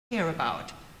care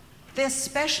about. They're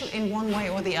special in one way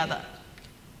or the other.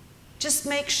 Just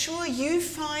make sure you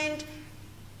find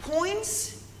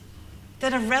points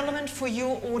that are relevant for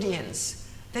your audience,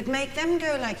 that make them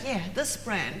go like, yeah, this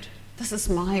brand, this is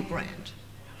my brand.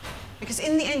 Because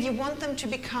in the end, you want them to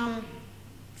become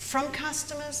from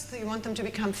customers, you want them to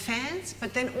become fans,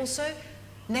 but then also,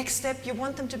 next step, you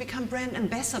want them to become brand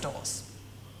ambassadors.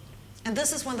 And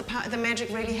this is when the magic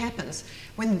really happens,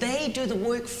 when they do the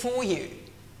work for you.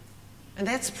 And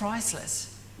that's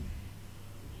priceless.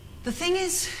 The thing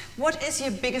is, what is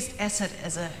your biggest asset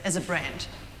as a brand?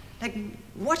 Like,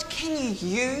 what can you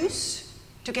use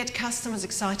to get customers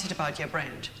excited about your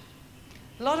brand?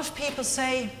 A lot of people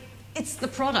say, it's the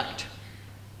product.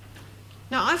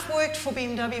 Now, I've worked for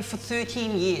BMW for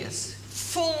 13 years,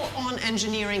 full-on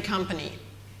engineering company.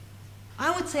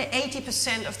 I would say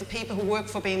 80% of the people who work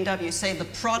for BMW say the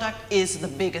product is the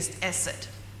biggest asset.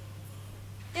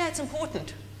 Yeah, it's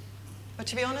important. But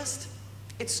to be honest,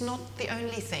 it's not the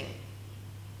only thing.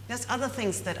 There's other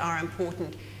things that are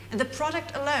important. And the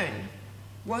product alone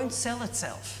won't sell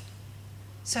itself.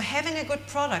 So having a good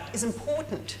product is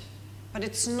important, but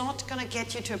it's not going to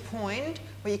get you to a point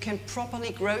where you can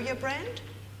properly grow your brand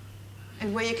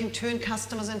and where you can turn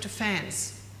customers into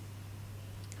fans.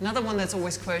 Another one that's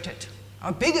always quoted,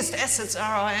 our biggest assets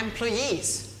are our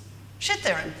employees. Shit,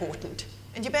 they're important,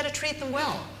 and you better treat them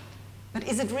well. But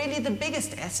is it really the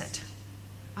biggest asset?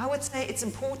 I would say it's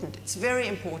important. It's very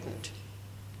important.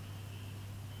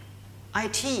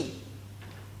 IT,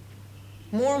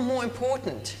 more and more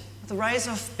important. With the rise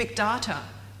of big data,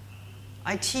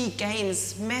 IT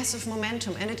gains massive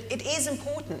momentum, and it is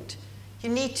important. You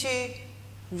need to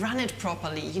run it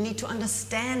properly. You need to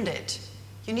understand it.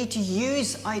 You need to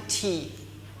use IT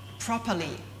properly.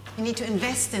 You need to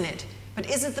invest in it. But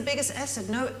is it the biggest asset?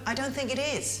 No, I don't think it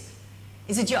is.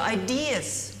 Is it your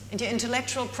ideas and your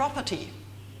intellectual property?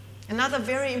 Another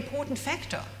very important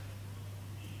factor.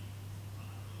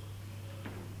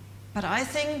 But I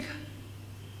think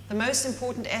the most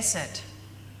important asset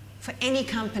for any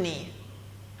company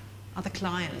are the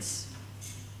clients,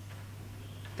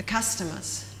 the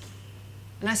customers.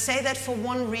 And I say that for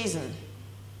one reason,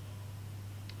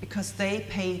 because they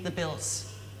pay the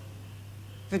bills.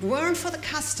 If it weren't for the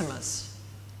customers,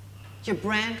 your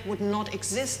brand would not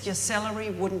exist, your salary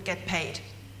wouldn't get paid.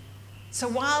 So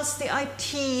whilst the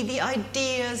IT, the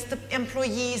ideas, the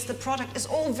employees, the product is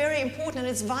all very important and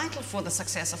it's vital for the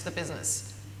success of the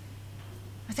business,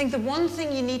 I think the one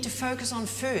thing you need to focus on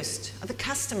first are the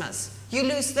customers. You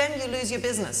lose them, you lose your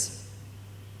business.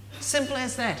 Simple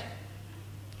as that.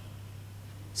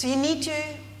 So you need to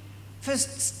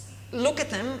first look at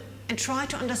them and try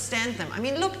to understand them. I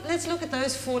mean, let's look at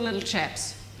those four little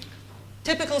chaps.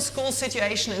 Typical school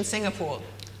situation in Singapore.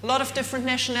 A lot of different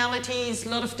nationalities, a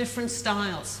lot of different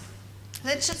styles.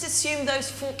 Let's just assume those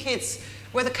four kids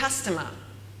were the customer.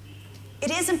 It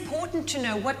is important to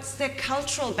know what's their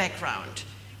cultural background.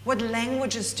 What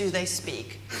languages do they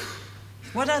speak?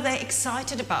 What are they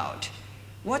excited about?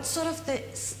 What's sort of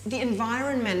the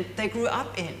environment they grew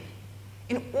up in?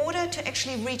 In order to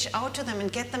actually reach out to them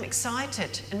and get them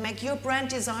excited and make your brand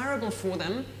desirable for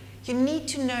them, you need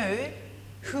to know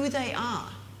who they are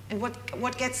and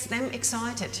what gets them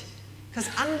excited. Because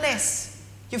unless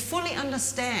you fully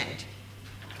understand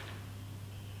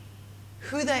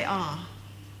who they are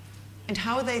and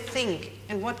how they think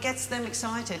and what gets them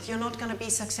excited, you're not going to be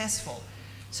successful.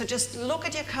 So just look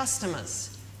at your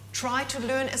customers. Try to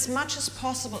learn as much as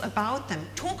possible about them.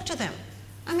 Talk to them.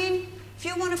 I mean, if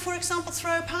you want to, for example,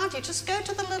 throw a party, just go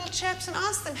to the little chaps and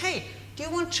ask them, hey, do you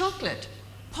want chocolate?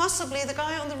 Possibly the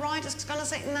guy on the right is going to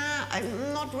say, nah,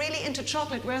 I'm not really into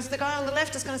chocolate, whereas the guy on the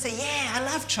left is going to say, yeah, I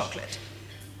love chocolate.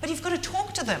 But you've got to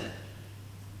talk to them.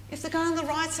 If the guy on the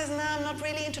right says, nah, I'm not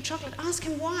really into chocolate, ask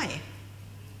him why.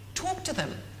 Talk to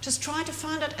them. Just try to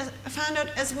find out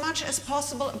as much as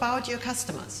possible about your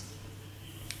customers.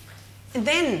 And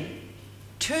then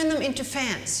turn them into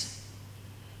fans.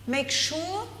 Make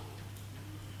sure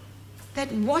that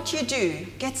what you do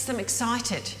gets them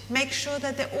excited. Make sure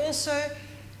that they also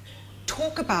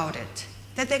talk about it,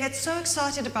 that they get so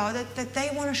excited about it that they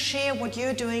want to share what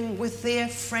you're doing with their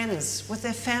friends, with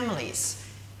their families,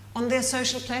 on their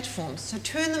social platforms. So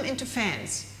turn them into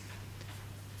fans.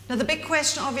 Now the big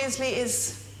question obviously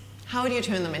is, how do you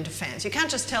turn them into fans? You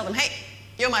can't just tell them, hey,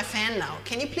 you're my fan now.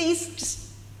 Can you please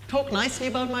just talk nicely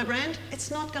about my brand? It's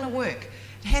not going to work.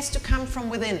 It has to come from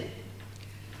within.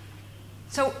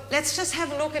 So let's just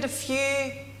have a look at a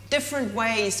few different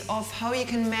ways of how you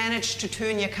can manage to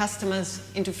turn your customers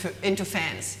into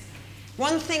fans.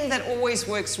 One thing that always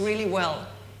works really well,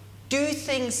 do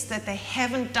things that they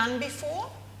haven't done before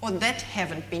or that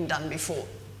haven't been done before.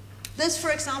 This,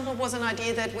 for example, was an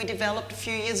idea that we developed a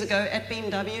few years ago at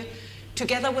BMW.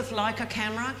 Together with Leica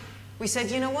Camera, we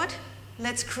said, you know what?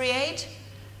 Let's create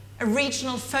a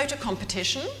regional photo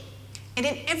competition. And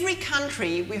in every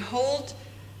country, we hold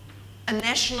a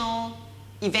national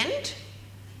event,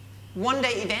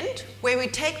 one-day event, where we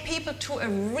take people to a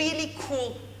really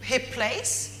cool, hip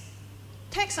place,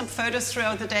 take some photos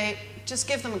throughout the day, just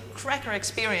give them a cracker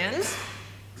experience,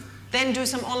 then do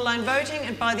some online voting,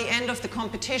 and by the end of the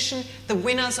competition, the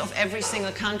winners of every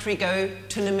single country go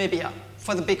to Namibia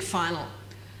for the big final.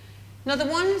 Now, the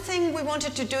one thing we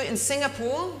wanted to do in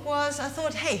Singapore was, I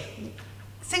thought, hey,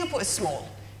 Singapore is small.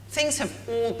 Things have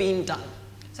all been done.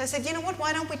 So I said, you know what,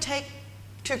 why don't we take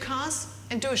 2 cars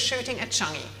and do a shooting at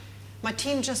Changi? My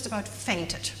team just about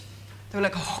fainted. They were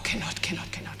like, oh, cannot. No.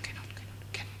 I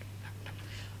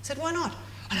said, why not?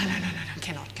 Oh, no,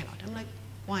 cannot. I'm like,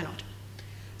 why not?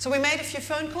 So we made a few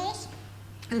phone calls,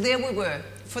 and there we were.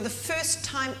 For the first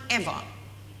time ever,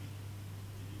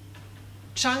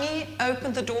 Changi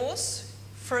opened the doors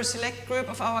for a select group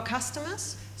of our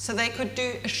customers so they could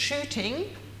do a shooting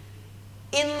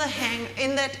in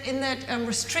that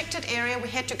restricted area. We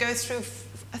had to go through,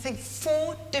 I think,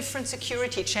 4 different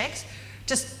security checks.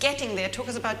 Just getting there took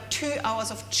us about 2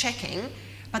 hours of checking,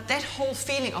 but that whole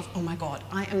feeling of, oh my God,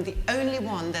 I am the only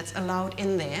one that's allowed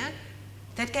in there,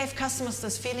 that gave customers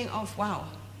this feeling of, wow,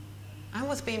 I'm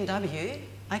with BMW,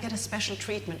 I get a special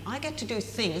treatment. I get to do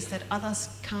things that others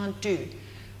can't do.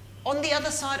 On the other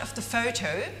side of the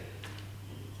photo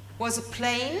was a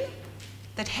plane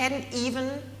that hadn't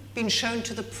even been shown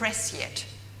to the press yet.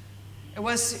 It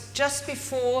was just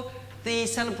before the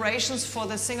celebrations for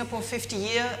the Singapore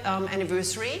 50-year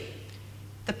anniversary.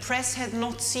 The press had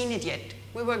not seen it yet.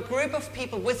 We were a group of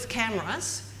people with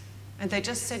cameras, and they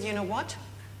just said, you know what?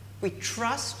 We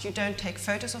trust you don't take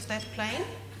photos of that plane.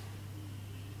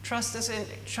 Trust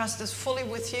us fully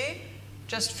with you.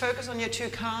 Just focus on your 2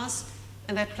 cars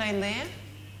and that plane there.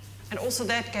 And also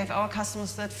that gave our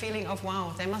customers that feeling of,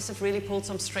 wow, they must have really pulled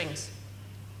some strings.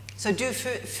 So do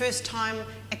first-time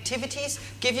activities.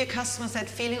 Give your customers that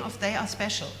feeling of they are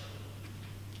special.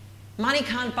 Money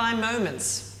can't buy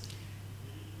moments.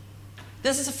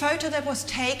 This is a photo that was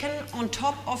taken on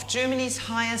top of Germany's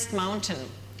highest mountain,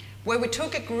 where we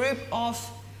took a group of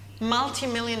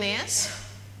multi-millionaires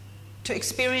to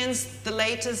experience the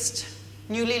latest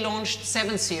newly launched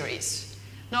 7 Series.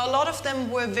 Now, a lot of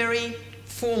them were very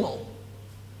formal,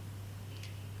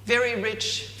 very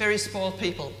rich, very spoiled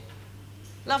people.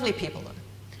 Lovely people, though.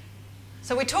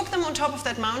 So we took them on top of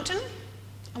that mountain,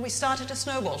 and we started a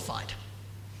snowball fight.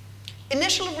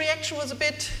 Initial reaction was a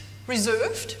bit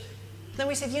reserved. Then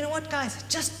we said, you know what, guys,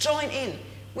 just join in.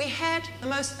 We had the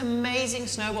most amazing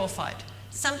snowball fight,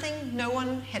 something no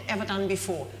one had ever done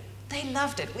before. They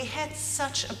loved it. We had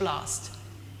such a blast.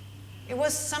 It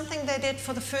was something they did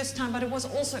for the first time, but it was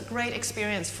also a great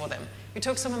experience for them. We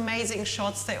took some amazing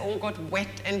shots. They all got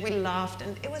wet, and we laughed,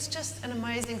 and it was just an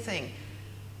amazing thing.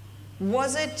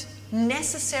 Was it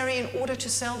necessary in order to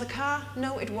sell the car?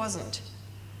 No, it wasn't.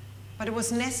 But it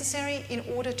was necessary in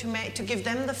order to give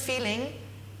them the feeling,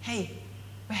 hey,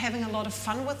 we're having a lot of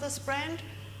fun with this brand.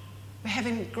 We're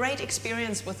having great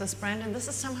experience with this brand, and this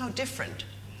is somehow different.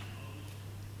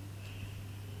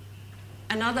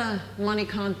 Another money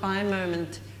can't buy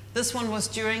moment. This one was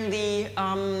during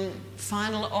the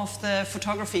final of the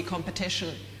photography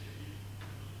competition.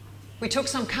 We took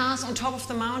some cars on top of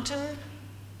the mountain,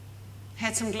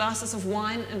 had some glasses of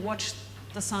wine, and watched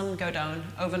the sun go down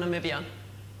over Namibia.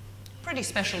 Pretty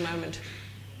special moment.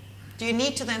 Do you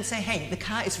need to then say, hey, the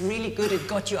car is really good, it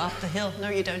got you up the hill? No,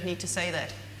 you don't need to say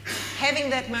that. Having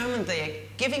that moment there,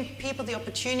 giving people the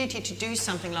opportunity to do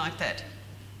something like that,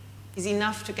 is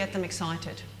enough to get them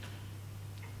excited.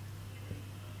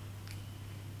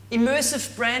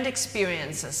 Immersive brand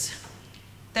experiences.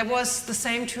 That was the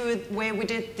same to where we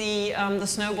did the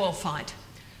snowball fight.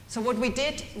 So what we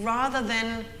did, rather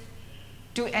than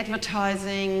do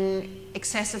advertising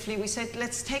excessively, we said,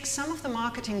 let's take some of the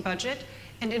marketing budget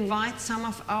and invite some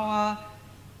of our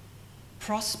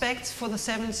prospects for the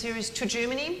 7 Series to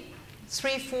Germany.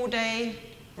 3-4 day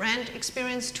brand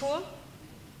experience tour.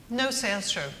 No sales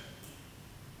show.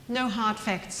 No hard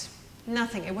facts.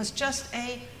 Nothing. It was just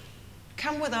a,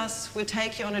 come with us, we'll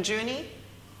take you on a journey.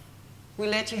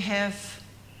 We'll let you have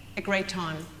a great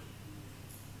time.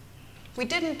 We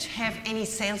didn't have any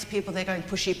salespeople there going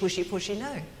pushy, pushy, pushy,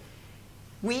 no.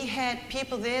 We had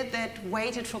people there that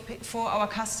waited for our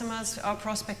customers, our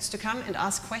prospects to come and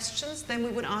ask questions, then we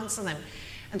would answer them.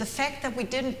 And the fact that we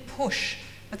didn't push,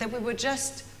 but that we were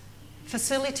just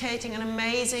facilitating an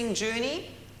amazing journey,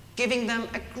 giving them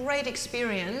a great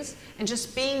experience and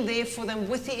just being there for them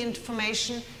with the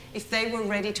information if they were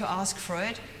ready to ask for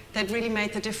it. That really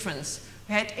made the difference.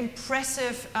 We had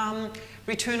impressive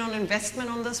return on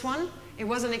investment on this one. It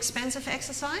was an expensive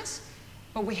exercise,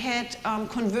 but we had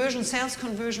sales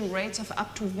conversion rates of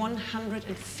up to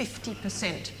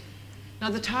 150%. Now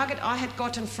the target I had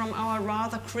gotten from our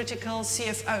rather critical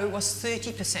CFO was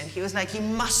 30%. He was like, you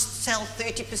must sell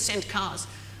 30% cars.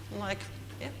 I'm like,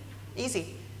 yeah,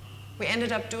 easy. We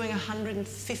ended up doing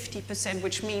 150%,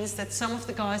 which means that some of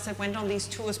the guys that went on these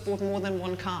tours bought more than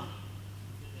one car.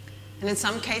 And in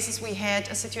some cases we had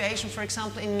a situation, for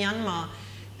example, in Myanmar,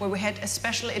 where we had a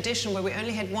special edition where we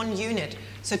only had one unit.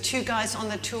 So two guys on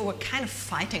the tour were kind of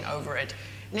fighting over it.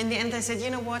 And in the end they said, you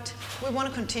know what, we want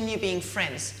to continue being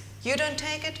friends. You don't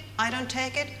take it, I don't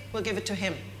take it, we'll give it to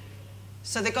him.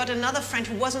 So they got another friend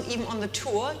who wasn't even on the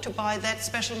tour to buy that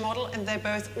special model, and they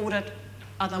both ordered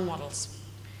other models.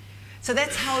 So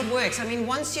that's how it works. I mean,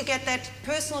 once you get that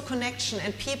personal connection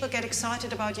and people get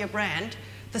excited about your brand,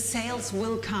 the sales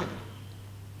will come.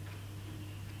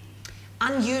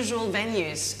 Unusual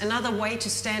venues, another way to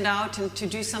stand out and to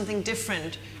do something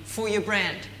different for your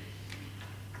brand.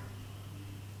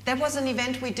 That was an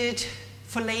event we did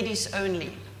for ladies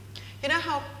only. You know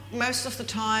how most of the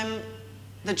time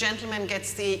the gentleman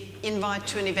gets the invite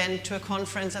to an event, to a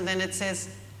conference, and then it says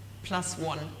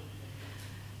 +1.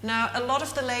 Now, a lot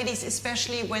of the ladies,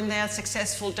 especially when they are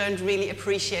successful, don't really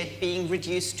appreciate being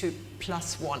reduced to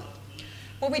 +1.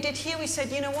 What we did here, we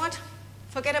said, you know what?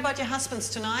 Forget about your husbands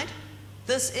tonight.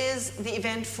 This is the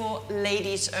event for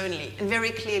ladies only. And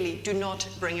very clearly, do not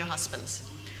bring your husbands.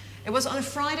 It was on a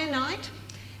Friday night.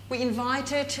 We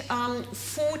invited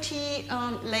 40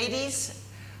 ladies,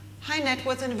 high net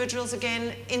worth individuals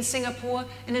again, in Singapore,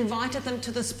 and invited them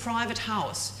to this private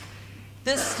house.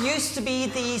 This used to be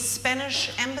the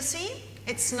Spanish embassy.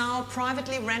 It's now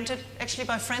privately rented, actually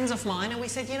by friends of mine. And we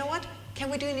said, you know what,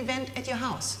 can we do an event at your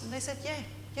house? And they said, yeah,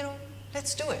 you know,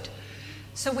 let's do it.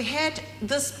 So we had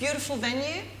this beautiful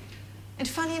venue. And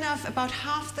funny enough, about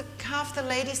half the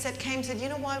ladies that came said, you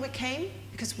know why we came?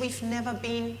 Because we've never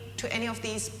been to any of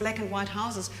these black and white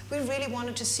houses. We really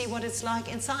wanted to see what it's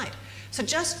like inside. So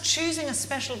just choosing a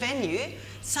special venue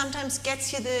sometimes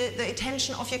gets you the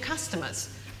attention of your customers.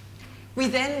 We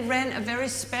then ran a very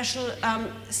special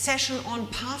session on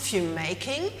perfume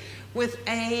making with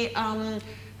a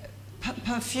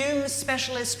perfume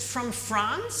specialist from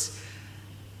France.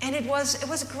 And it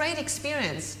was a great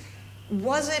experience.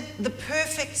 Was it the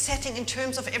perfect setting in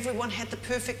terms of everyone had the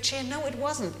perfect chair? No, it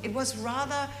wasn't. It was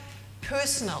rather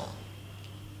personal.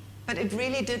 But it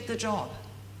really did the job.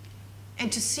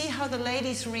 And to see how the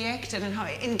ladies reacted and how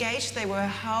engaged they were,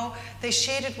 how they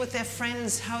shared it with their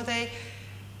friends, how they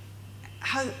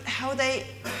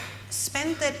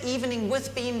spent that evening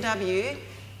with BMW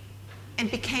and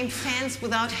became fans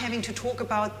without having to talk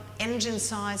about engine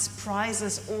size,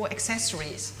 prices, or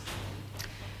accessories.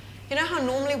 You know how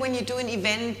normally when you do an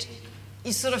event,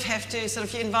 you sort of have to,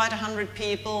 you invite 100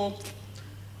 people,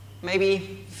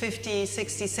 maybe 50,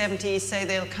 60, 70 say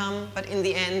they'll come, but in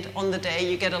the end, on the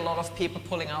day, you get a lot of people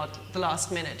pulling out the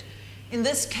last minute. In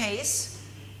this case,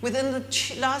 within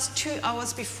the last 2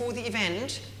 hours before the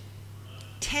event,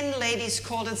 10 ladies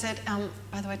called and said,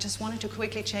 by the way, I just wanted to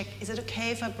quickly check, is it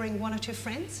okay if I bring 1 or 2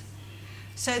 friends?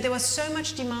 So there was so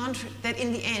much demand that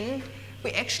in the end, we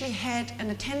actually had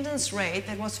an attendance rate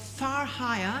that was far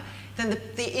higher than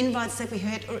the invites that we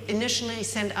had initially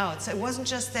sent out. So it wasn't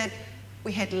just that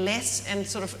we had less and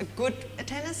sort of a good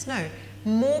attendance, no.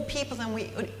 More people than we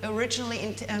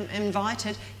originally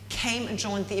invited came and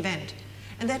joined the event.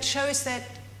 And that shows that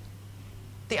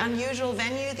the unusual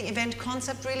venue, the event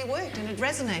concept really worked and it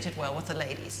resonated well with the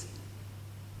ladies.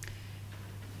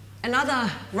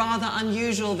 Another rather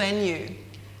unusual venue.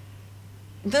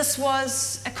 This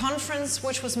was a conference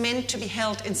which was meant to be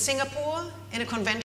held in Singapore in a convention